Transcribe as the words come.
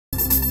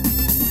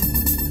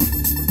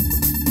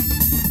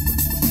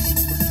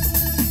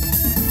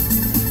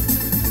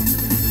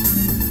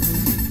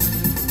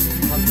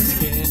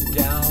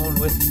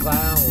with the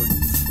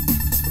clowns.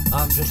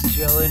 I'm just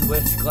chilling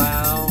with the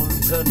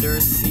clowns under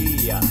the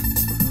sea.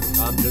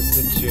 I'm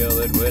just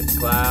chilling with the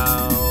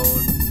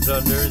clowns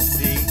under the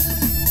sea.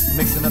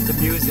 Mixing up the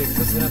music,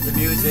 twisting up the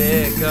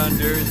music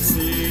under the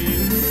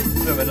sea.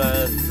 Swimming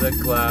with the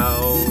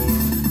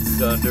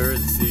clowns under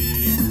the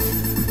sea.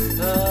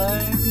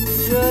 I'm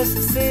just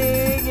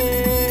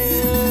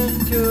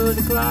singing to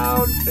the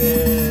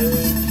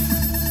clownfish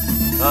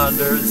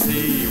under the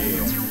sea.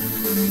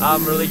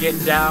 I'm really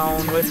getting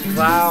down with the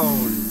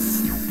clowns.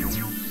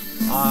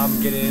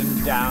 I'm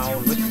getting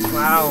down with the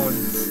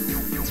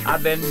clowns.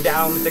 I've been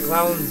down with the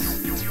clowns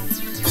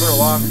for a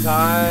long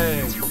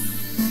time.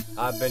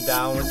 I've been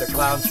down with the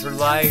clowns for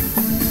life.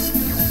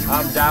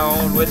 I'm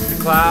down with the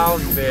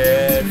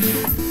clownfish.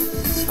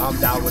 I'm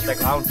down with the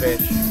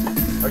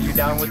clownfish. Are you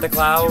down with the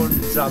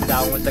clowns? I'm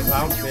down with the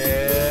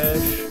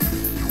clownfish.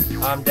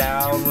 I'm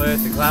down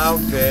with the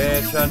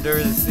clownfish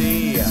under the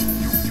sea.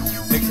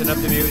 Mixing up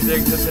the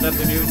music, twisting up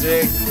the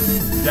music,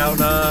 down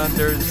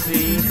under the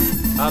sea.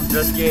 I'm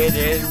just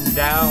getting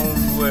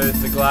down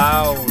with the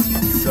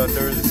clowns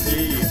under the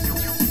sea.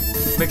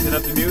 Mixing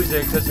up the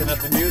music, twisting up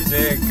the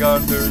music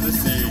under the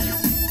sea.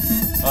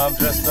 I'm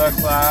just a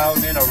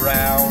clowning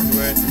around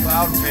with the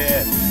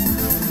clownfish.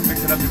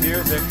 Mixing up the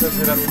music,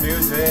 twisting up the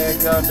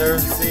music under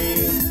the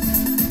sea.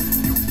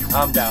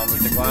 I'm down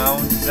with the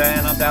clowns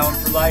and I'm down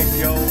for life,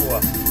 yo.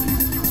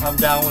 I'm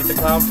down with the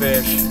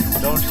clownfish.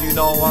 Don't you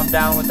know I'm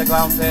down with the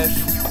clownfish?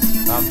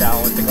 I'm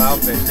down with the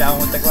clownfish, down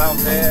with the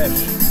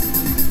clownfish.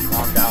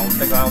 I'm down with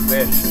the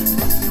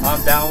clownfish.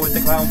 I'm down with the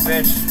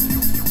clownfish.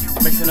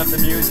 Mixing up the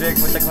music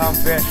with the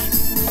clownfish.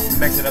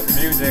 Mixing up the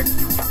music.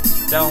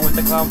 Down with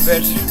the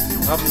clownfish.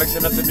 I'm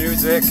mixing up the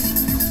music.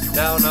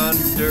 Down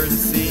under the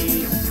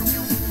sea.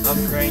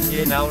 I'm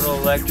cranking out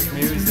electric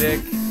music.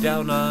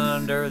 Down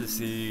under the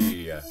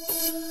sea.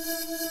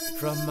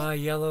 From my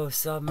yellow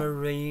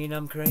submarine,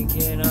 I'm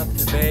cranking up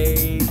the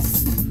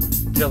bass.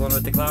 Chilling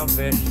with the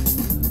clownfish.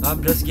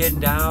 I'm just getting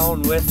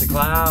down with the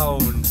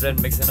clowns and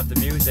mixing up the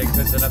music,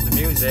 twisting up the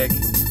music.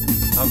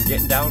 I'm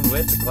getting down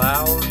with the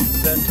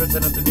clowns and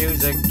twisting up the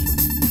music.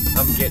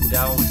 I'm getting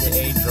down with the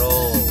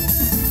angels.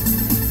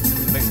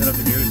 Mixing up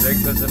the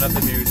music, twisting up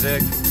the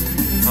music.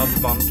 I'm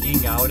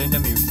bunking out in the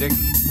music.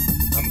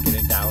 I'm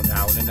getting down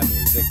in the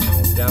music.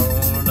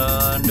 Down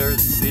under the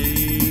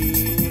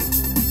sea.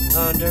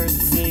 Under the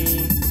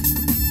sea.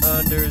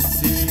 Under the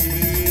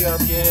sea.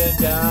 I'm getting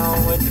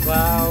down with the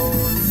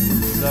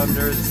clowns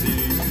under the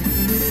sea.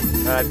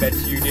 I bet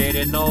you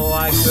didn't know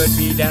I could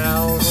be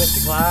down with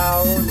the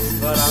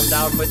clowns, but I'm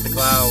down with the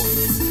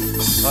clowns.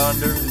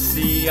 Under the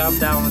sea, I'm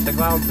down with the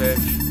clownfish.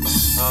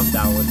 I'm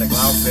down with the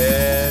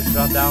clownfish.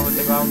 I'm down with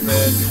the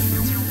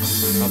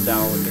clownfish. I'm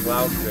down with the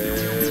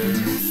clownfish.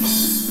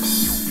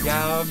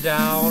 Yeah, I'm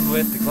down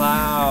with the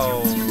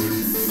clowns.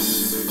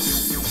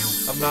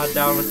 I'm not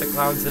down with the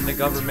clowns in the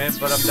government,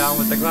 but I'm down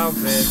with the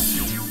clownfish.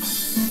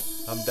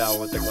 I'm down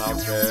with the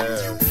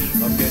clownfish.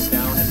 I'm getting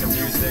down in the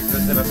music,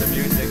 listen up the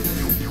music.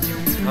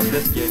 I'm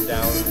just getting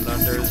down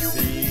under the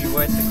sea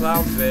with the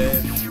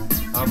clownfish.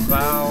 I'm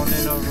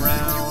clowning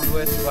around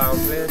with the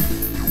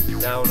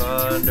clownfish. Down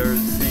under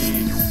the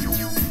sea.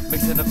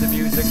 Mixing up the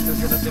music,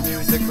 twisting up the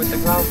music with the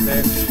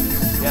clownfish.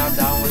 Yeah, I'm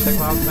down with the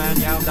clowns, man.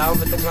 Yeah, I'm down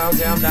with the clowns.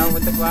 Yeah, I'm down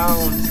with the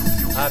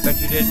clowns. I bet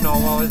you didn't know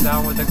I was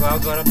down with the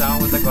clowns, but I'm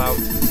down with the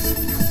clowns.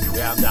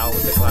 Yeah, I'm down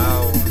with the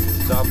clowns.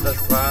 I'm just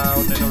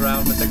clowning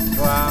around with the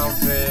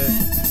clownfish.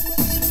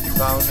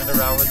 Clowning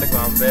around with the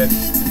clownfish.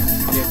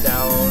 Get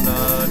down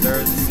under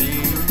the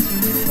sea.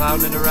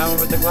 Clowning around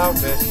with the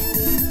clownfish.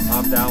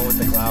 I'm down with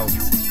the clowns.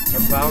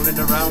 I'm clowning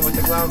around with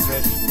the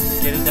clownfish.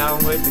 Getting down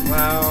with the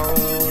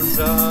clowns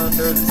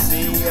under the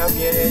sea. I'm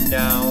getting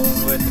down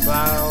with the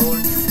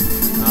clowns.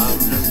 I'm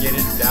just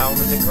getting down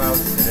with the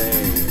clowns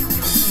today.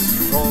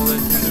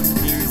 Rolling through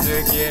the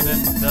music in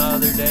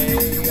another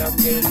day. I'm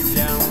getting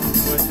down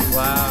with the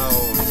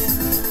clowns.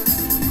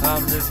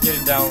 I'm just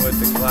getting down with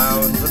the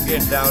clowns. I'm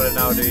getting down and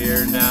out of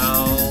here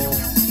now.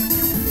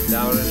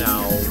 Down and